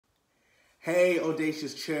Hey,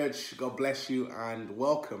 Audacious Church, God bless you and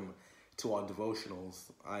welcome to our devotionals.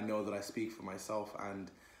 I know that I speak for myself and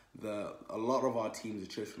a lot of our teams at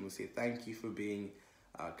church will say thank you for being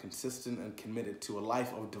consistent and committed to a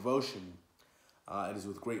life of devotion. It is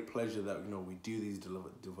with great pleasure that we do these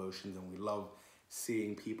devotions, and we love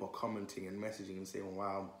seeing people commenting and messaging and saying,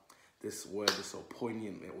 "Wow, this word is so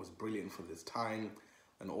poignant. It was brilliant for this time,"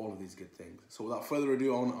 and all of these good things. So without further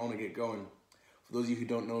ado, I want to get going. For those of you who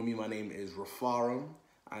don't know me, my name is Rufaro.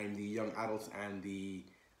 I'm the young adults and the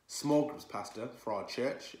small groups pastor for our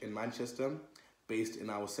church in Manchester, based in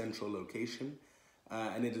our central location.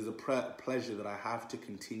 And it is a pleasure that I have to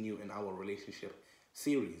continue in our relationship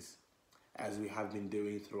series, as we have been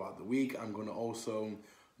doing throughout the week. I'm going to also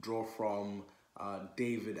draw from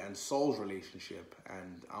David and Saul's relationship,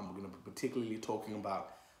 and I'm going to be particularly talking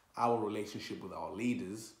about our relationship with our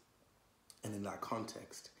leaders, and in that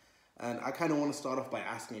context. And I kind of want to start off by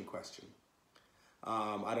asking a question.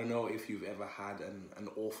 I don't know if you've ever had an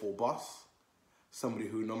awful boss, somebody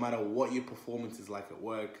who, no matter what your performance is like at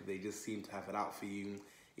work, they just seem to have it out for you.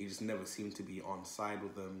 You just never seem to be on side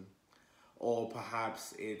with them. Or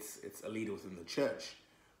perhaps it's a leader within the church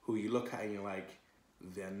who you look at and you're like,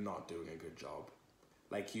 they're not doing a good job.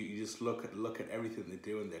 Like you just look at everything they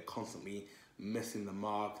do and they're constantly missing the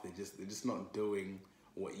mark. They're just not doing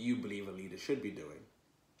what you believe a leader should be doing.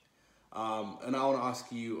 And I want to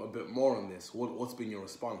ask you a bit more on this. What's been your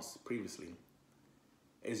response previously?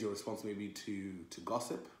 Is your response maybe to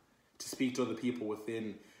gossip, to speak to other people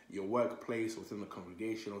within your workplace, within the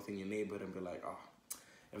congregation, within your neighborhood, and be like, oh,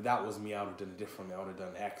 if that was me, I would have done it differently. I would have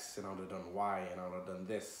done X, and I would have done Y, and I would have done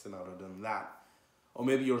this, and I would have done that. Or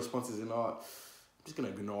maybe your response is, I'm just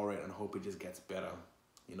going to ignore it and hope it just gets better.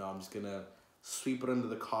 I'm just going to sweep it under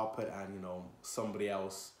the carpet and, somebody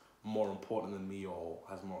else more important than me or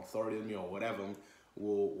has more authority than me or whatever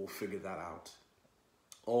will figure that out.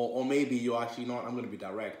 Or maybe you're actually not, I'm going to be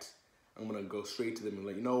direct. I'm going to go straight to them and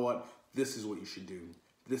like, you know what? This is what you should do.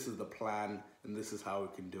 This is the plan and this is how we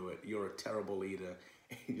can do it. You're a terrible leader.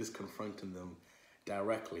 And you're just confronting them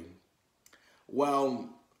directly.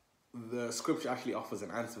 Well, the scripture actually offers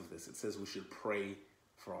an answer for this. It says we should pray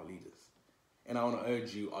for our leaders. And I want to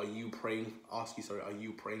urge you, are you praying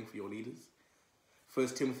for your leaders? 1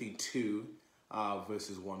 Timothy 2,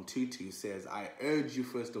 verses 1-2 says, I urge you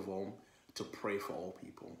first of all to pray for all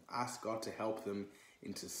people. Ask God to help them,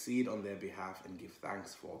 intercede on their behalf, and give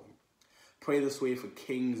thanks for them. Pray this way for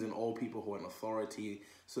kings and all people who are in authority,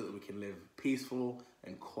 so that we can live peaceful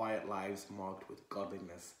and quiet lives marked with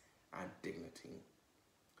godliness and dignity.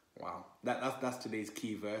 Wow, that's today's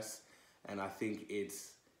key verse, and I think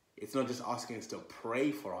it's not just asking us to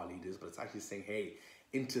pray for our leaders, but it's actually saying, hey,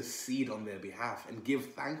 intercede on their behalf and give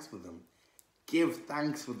thanks for them. Give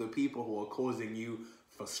thanks for the people who are causing you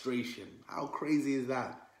frustration. How crazy is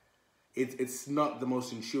that? It's not the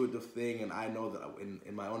most intuitive thing, and I know that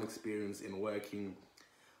in my own experience in working,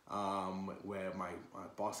 where my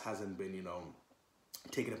boss hasn't been,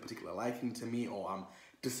 taking a particular liking to me, or I'm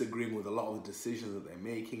disagreeing with a lot of the decisions that they're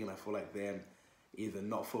making, and I feel like they're either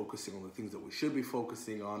not focusing on the things that we should be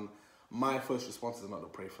focusing on. My first response is not to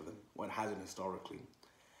pray for them, when it hasn't historically.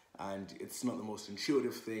 And it's not the most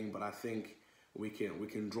intuitive thing, but I think we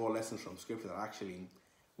can draw lessons from scripture that actually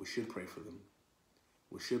we should pray for them.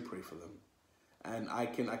 We should pray for them. And I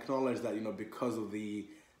can acknowledge that, because of the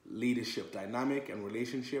leadership dynamic and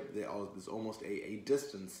relationship, there's almost a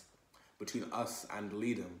distance between us and the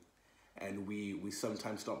leader. And we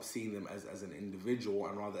sometimes stop seeing them as an individual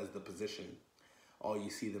and rather as the position. Or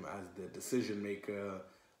you see them as the decision maker,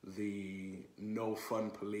 the no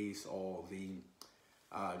fun police, or the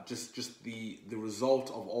just the result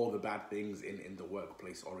of all the bad things in the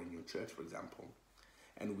workplace or in your church, for example.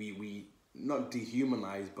 And we not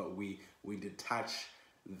dehumanize, but we detach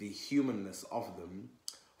the humanness of them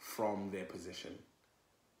from their position.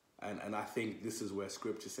 And I think this is where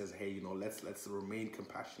scripture says, hey, let's remain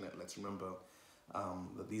compassionate. Let's remember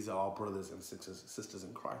that these are our brothers and sisters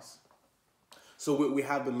in Christ. So we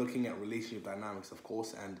have been looking at relationship dynamics, of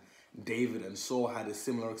course, and David and Saul had a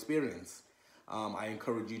similar experience. I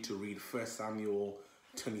encourage you to read 1 Samuel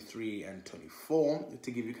 23 and 24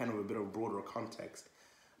 to give you kind of a bit of broader context.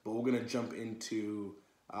 But we're going to jump into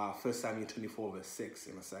 1 Samuel 24 verse 6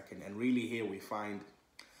 in a second. And really here we find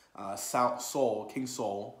King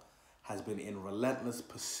Saul has been in relentless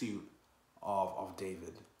pursuit of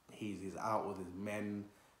David. He's out with his men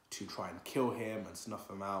to try and kill him and snuff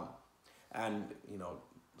him out. And,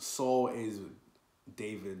 Saul is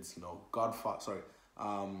David's,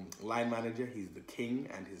 line manager. He's the king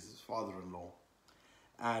and his father-in-law.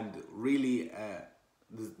 And really,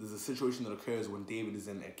 there's a situation that occurs when David is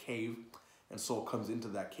in a cave And Saul comes into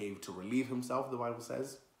that cave to relieve himself, the Bible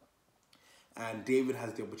says. And David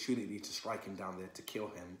has the opportunity to strike him down there, to kill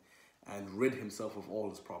him, and rid himself of all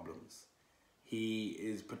his problems. He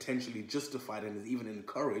is potentially justified and is even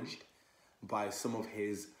encouraged by some of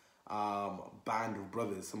his band of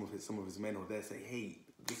brothers, some of his men who are there, say, hey,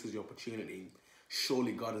 this is your opportunity.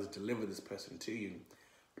 Surely God has delivered this person to you.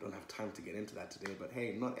 We don't have time to get into that today, but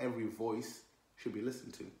hey, not every voice should be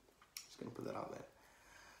listened to. Just going to put that out there.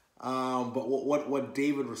 But what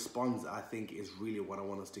David responds, I think, is really what I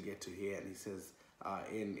want us to get to here. And he says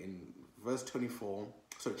in chapter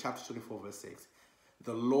 24, verse 6,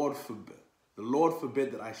 the Lord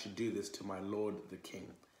forbid that I should do this to my Lord the king.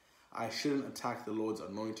 I shouldn't attack the Lord's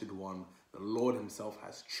anointed one. The Lord himself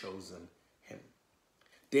has chosen him.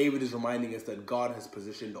 David is reminding us that God has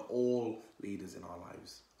positioned all leaders in our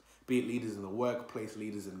lives, be it leaders in the workplace,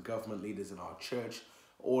 leaders in government, leaders in our church.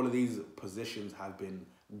 All of these positions have been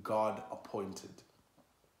God appointed.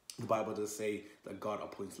 The Bible does say that God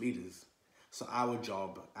appoints leaders. So our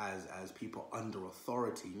job as people under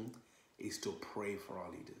authority is to pray for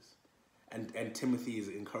our leaders. And Timothy is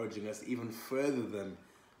encouraging us even further than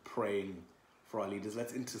praying for our leaders.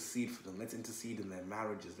 Let's intercede for them. Let's intercede in their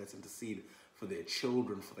marriages. Let's intercede for their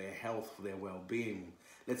children, for their health, for their well-being.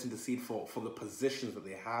 Let's intercede for the positions that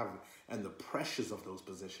they have and the pressures of those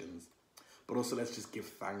positions. But also let's just give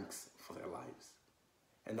thanks for their lives.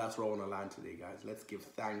 And that's where I want to land today, guys. Let's give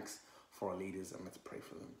thanks for our leaders and let's pray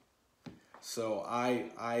for them. So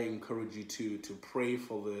I encourage you to pray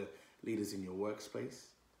for the leaders in your workspace.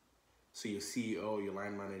 So your CEO, your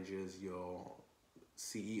line managers, your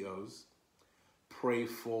CEOs. Pray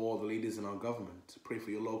for the leaders in our government. Pray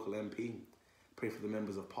for your local MP. Pray for the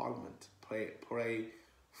members of parliament. Pray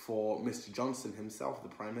for Mr. Johnson himself, the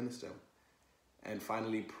Prime Minister. And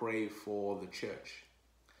finally, pray for the church.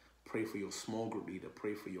 Pray for your small group leader.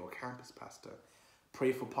 Pray for your campus pastor.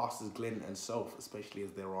 Pray for Pastors Glynn and Soph, especially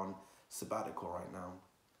as they're on sabbatical right now.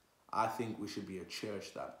 I think we should be a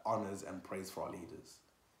church that honors and prays for our leaders.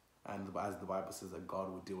 And as the Bible says, that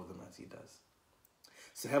God will deal with them as he does.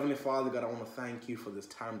 So Heavenly Father, God, I want to thank you for this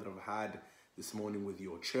time that I've had this morning with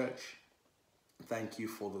your church. Thank you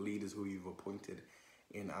for the leaders who you've appointed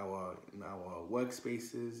in our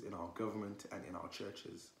workspaces, in our government, and in our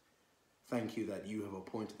churches. Thank you that you have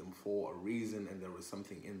appointed them for a reason and there is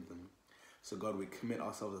something in them. So God, we commit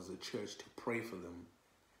ourselves as a church to pray for them,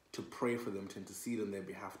 to intercede on their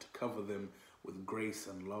behalf, to cover them with grace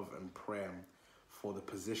and love and prayer for the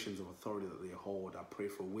positions of authority that they hold. I pray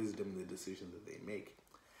for wisdom in the decisions that they make.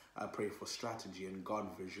 I pray for strategy and God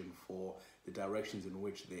vision for the directions in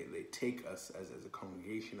which they take us as a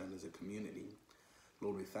congregation and as a community.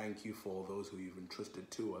 Lord, we thank you for those who you've entrusted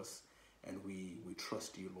to us, and we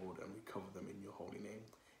trust you, Lord, and we cover them in your holy name.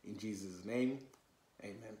 In Jesus' name,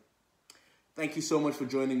 amen. Thank you so much for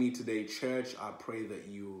joining me today, church. I pray that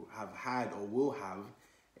you have had or will have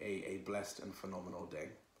a blessed and phenomenal day.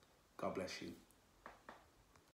 God bless you.